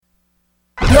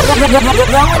Blowing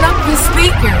up your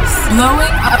speakers.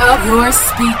 Blowing up your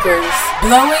speakers.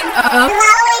 Blowing up.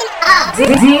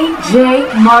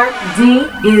 DJ Mark D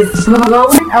is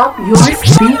blowing up your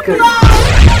speakers.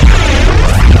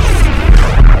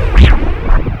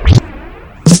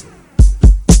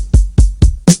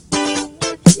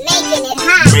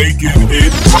 Making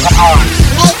it hot.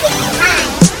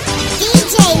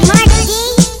 DJ Mark D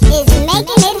is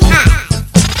making it hot.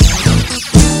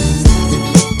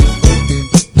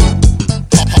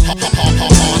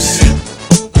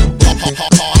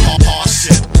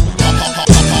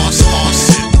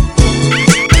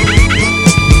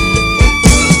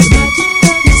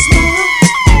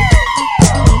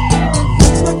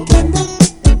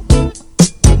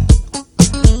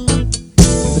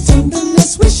 The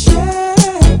tenderness we share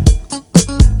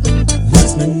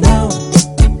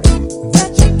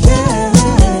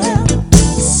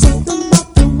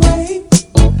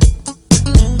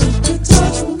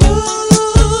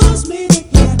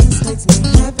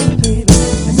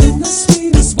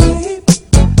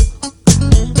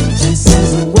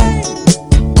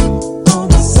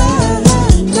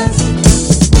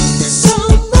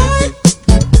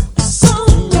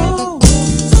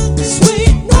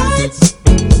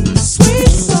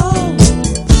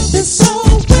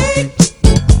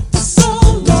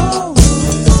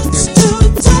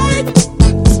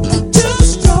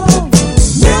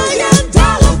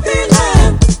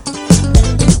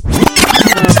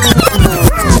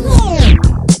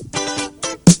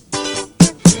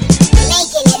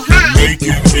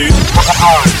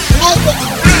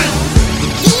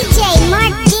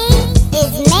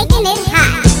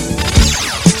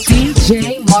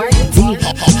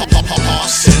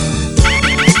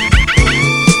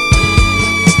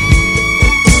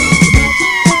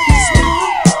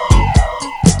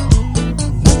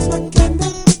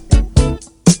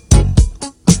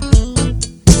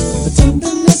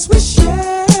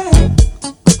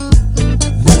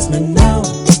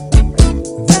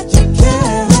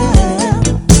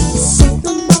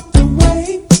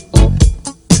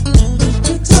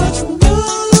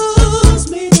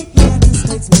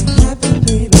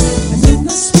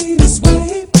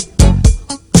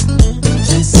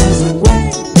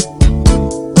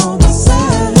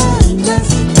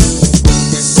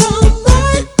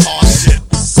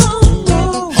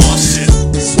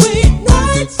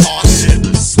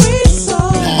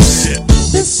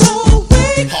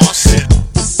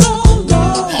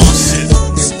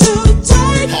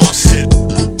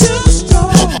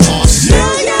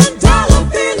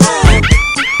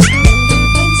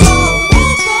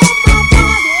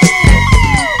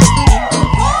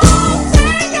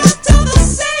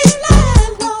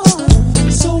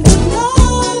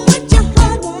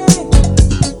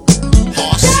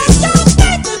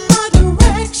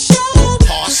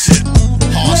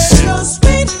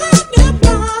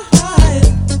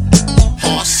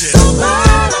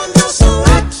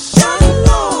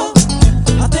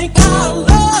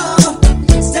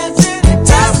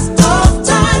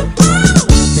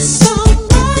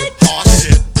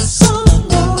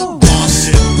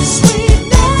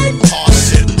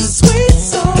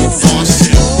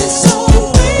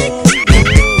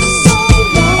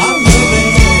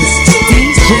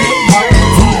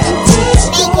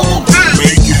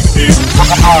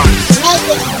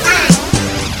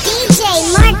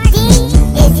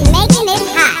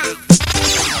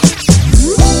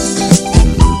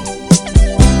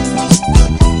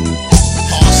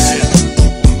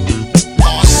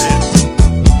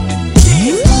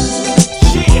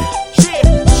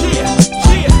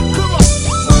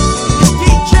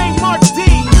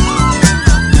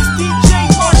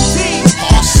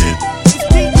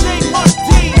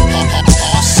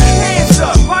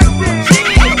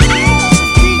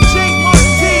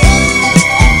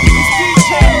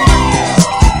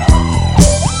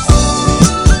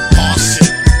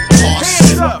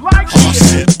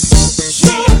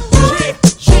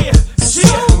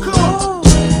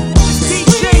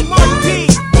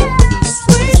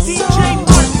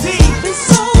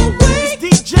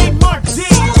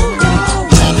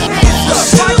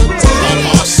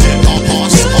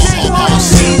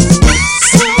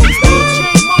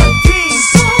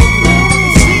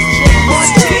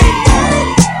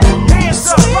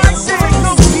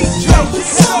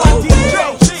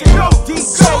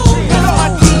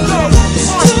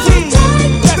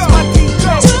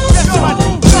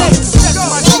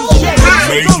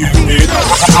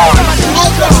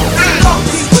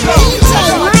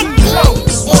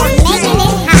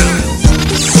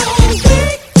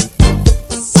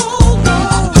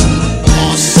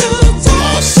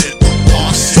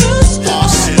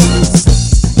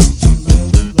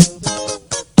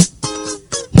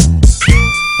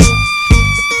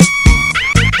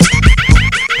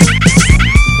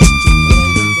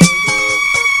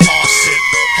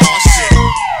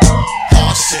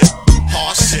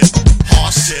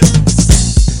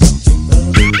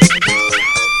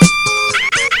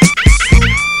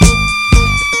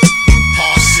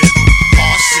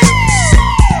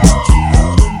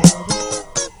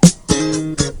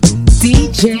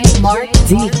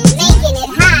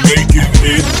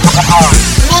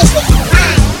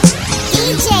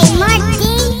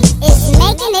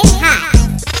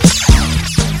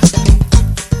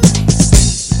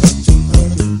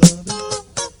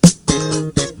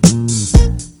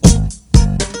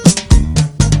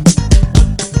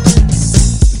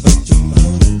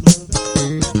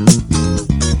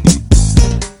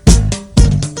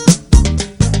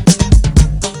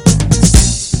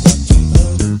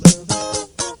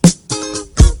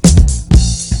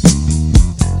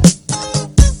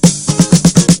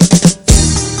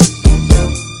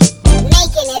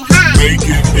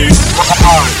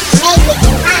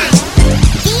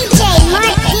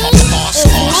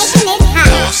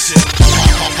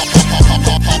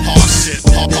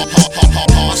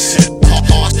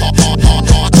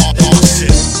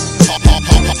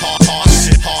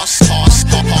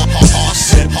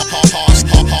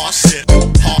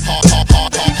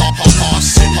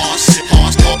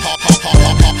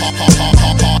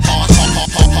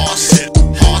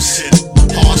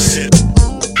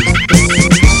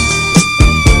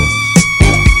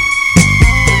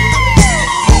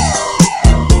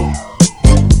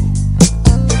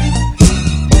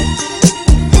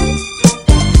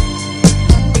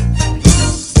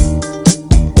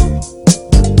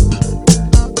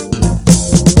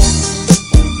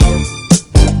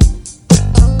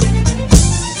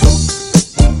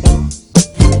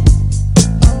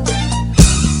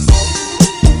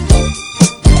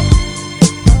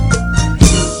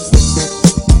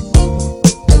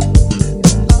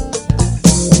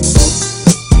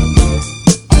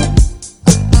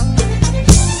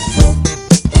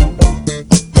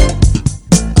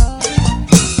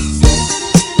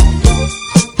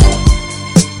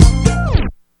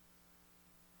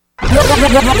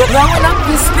Blowing up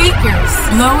your speakers.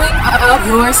 Blowing up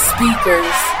your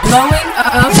speakers. Blowing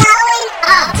up.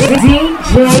 DJ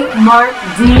Mark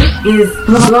D is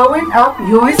blowing up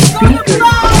your speakers.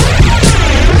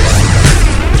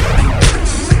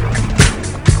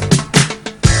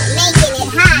 Making it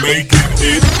hot. Make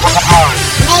it hot.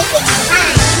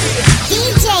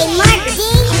 DJ Mark D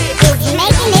is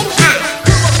making it hot.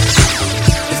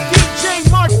 It's DJ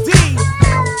Mark D.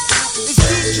 It's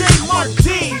DJ Mark D.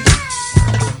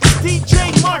 It's DJ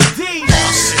Mark D.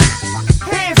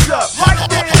 Hands up, right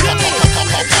there.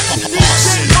 It's DJ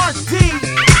Mark D.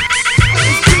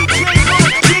 It's DJ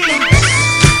Mark D.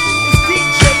 It's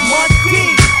DJ Mark D.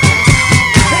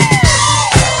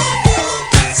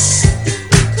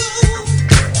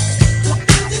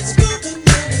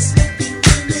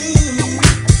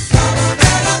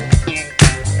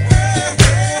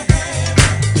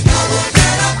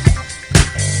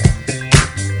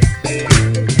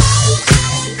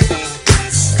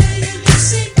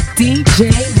 DJ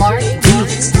Mark D.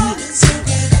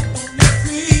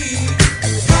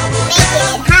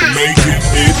 Making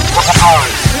it hot.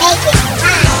 Make it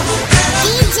hot.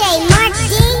 DJ Mark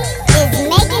D is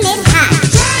making it hot.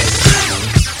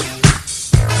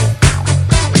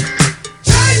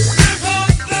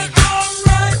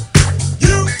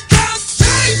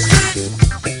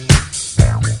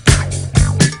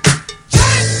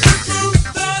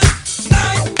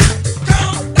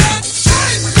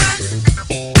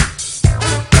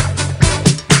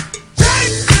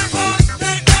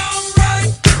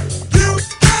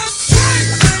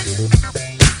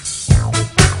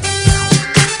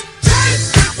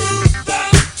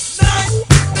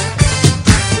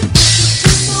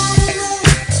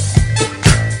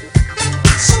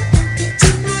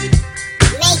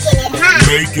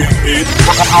 Making it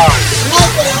hot.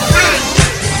 Make it hot.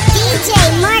 DJ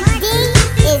Mark D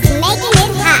is making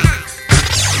it hot.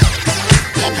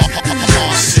 Make it hot.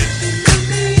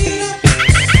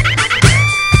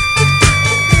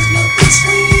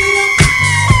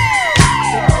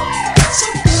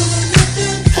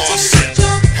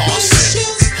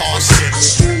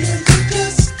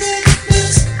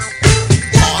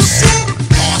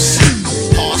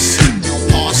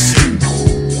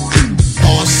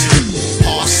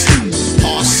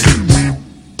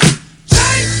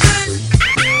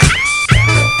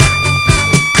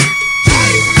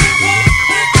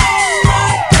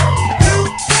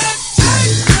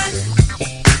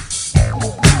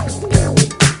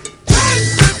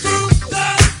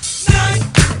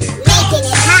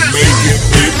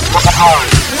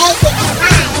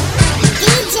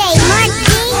 DJ Mark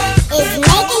D is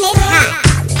making it hot.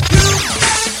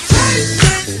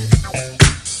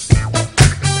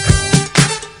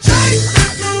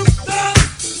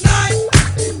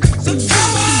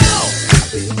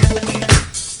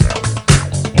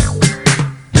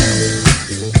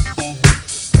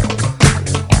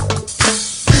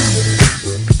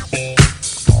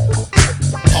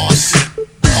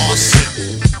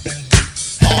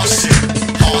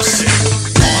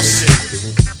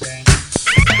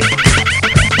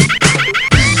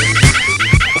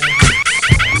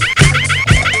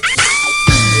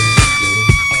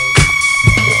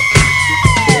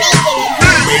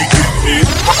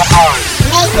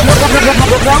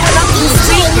 Blowing up your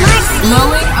speakers.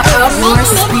 Blowing up your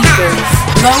speakers.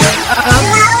 Blowing up.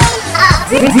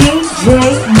 DJ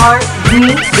Mark D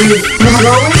is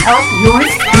blowing up your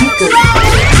speakers.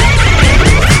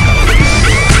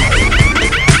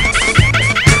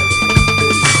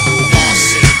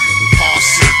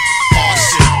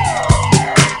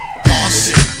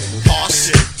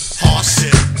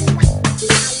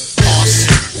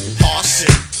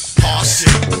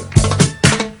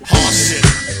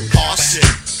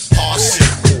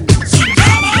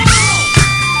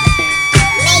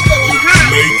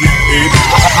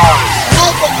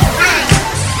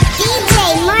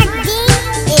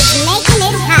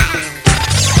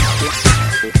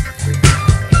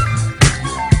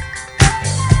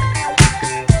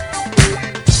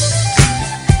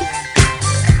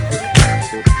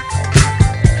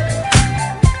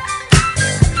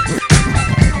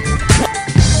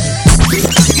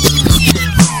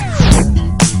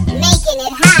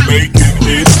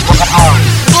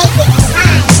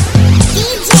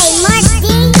 DJ Mark D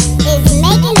is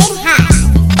making it hot.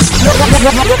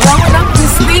 Blowing up your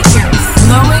speakers.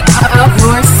 Blowing up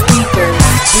your speakers.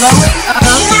 Blowing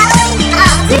up.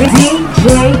 DJ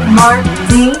Mark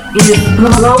D is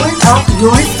blowing up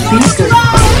your speakers.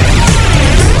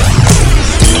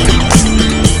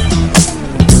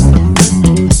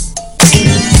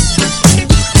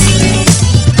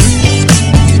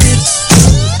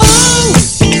 Oh,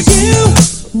 you know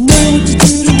what you do.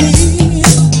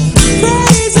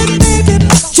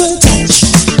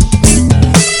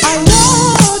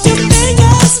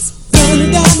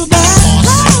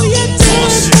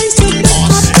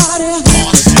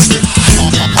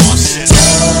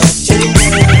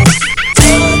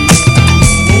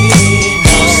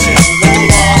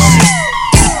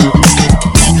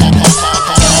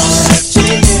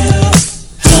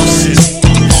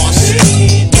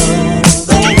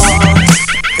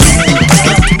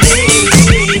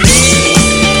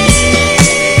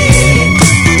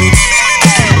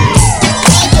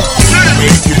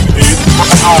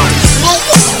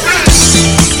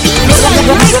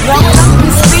 Blowing up the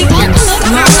speakers.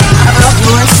 Blowing up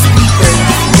your speakers.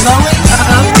 Blowing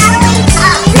up.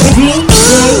 DJ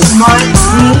Mark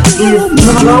D is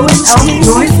blowing up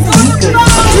your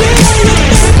speakers.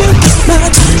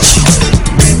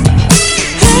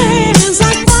 Hands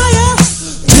like fire,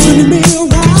 turning me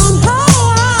around. Oh,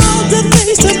 the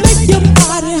things to make your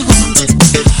body hot.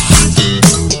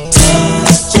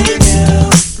 Touching you,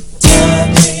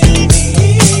 touching me,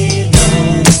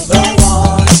 know the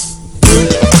one.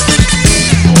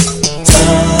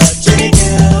 Touching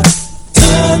you,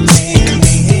 touching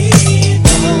me,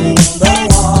 know the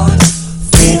one.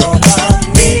 Feel the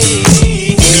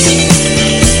need.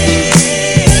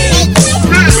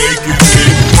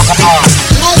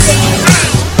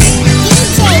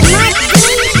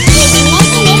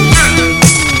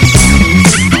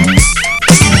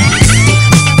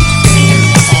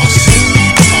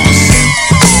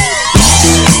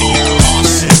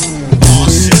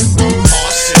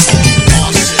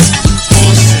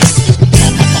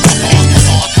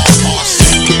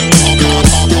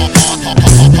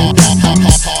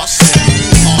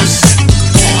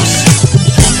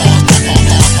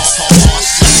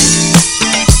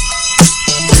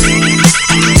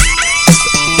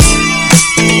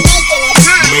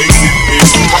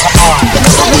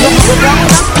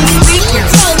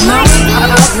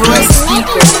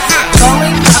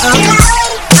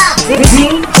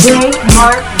 DJ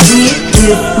Mark D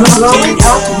is blowing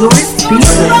up your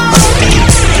speakers.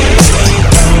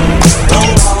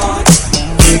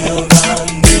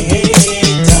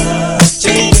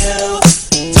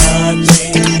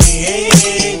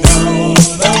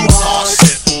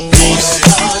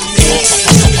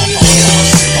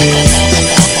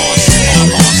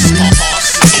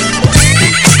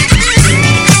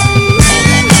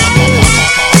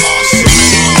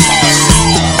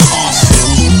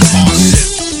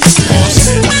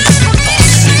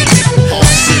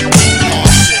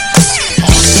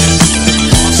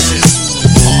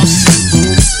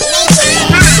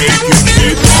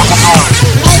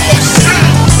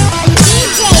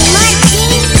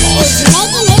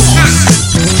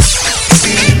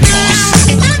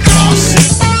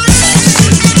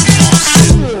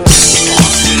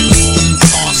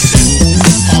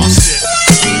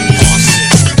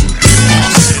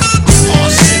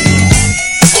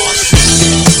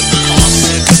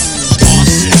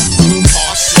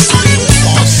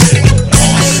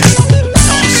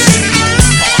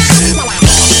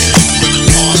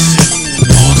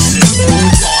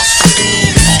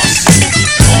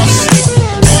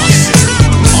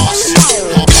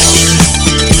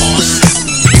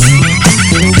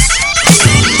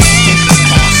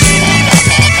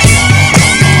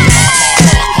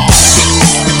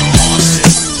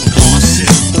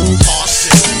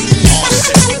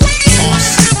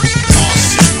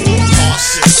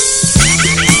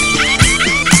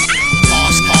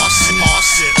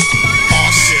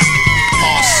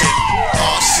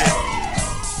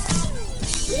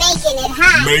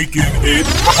 Making it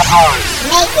hot.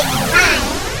 Making it hot.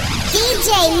 DJ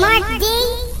Mark D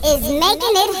is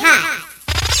making it hot.